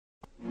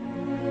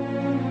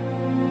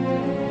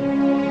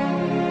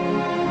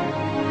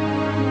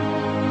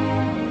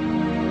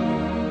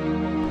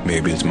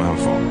maybe it's my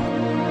fault.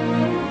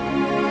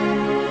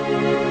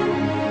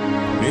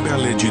 Maybe I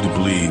led you to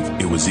believe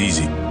it was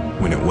easy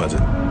when it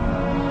wasn't.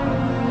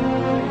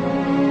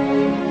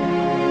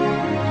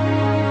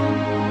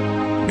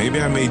 Maybe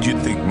I made you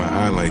think my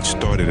highlights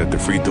started at the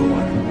free throw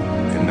line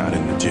and not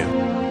in the gym.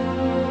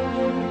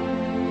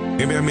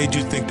 Maybe I made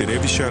you think that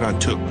every shot I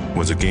took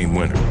was a game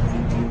winner.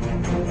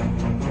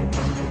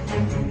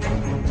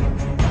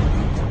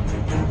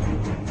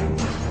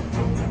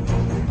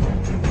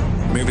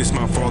 Maybe it's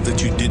my fault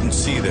that you didn't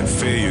see that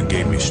failure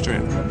gave me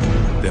strength,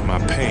 that my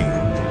pain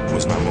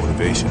was my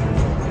motivation.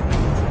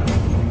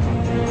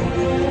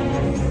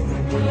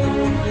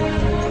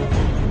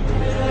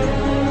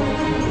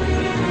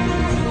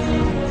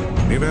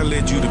 Maybe I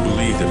led you to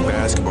believe that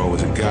basketball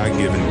was a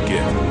God-given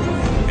gift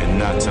and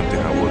not something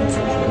I worked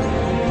for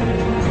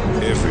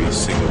every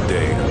single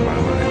day of my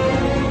life.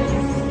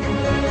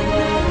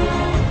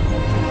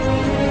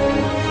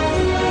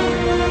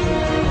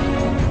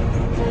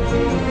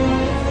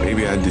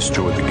 Maybe I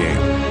destroyed the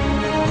game.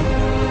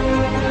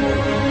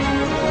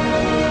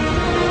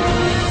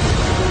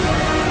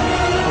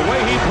 The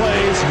way he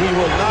plays, he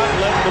will not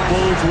let the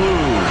Bulls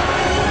lose.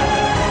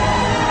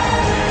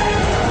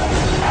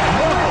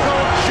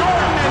 Michael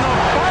Jordan in the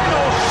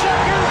final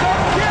seconds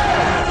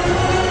again.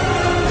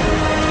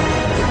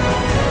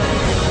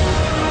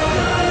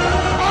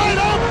 I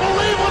don't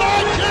believe what I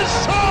just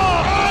saw.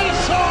 I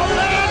saw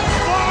that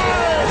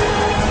fly.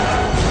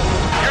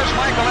 Here's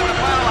Michael in the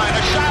foul line.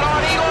 A shot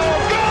on Eagle.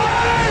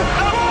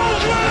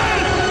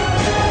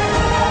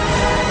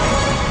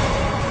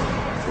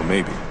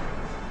 Maybe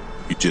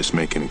you're just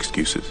making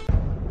excuses.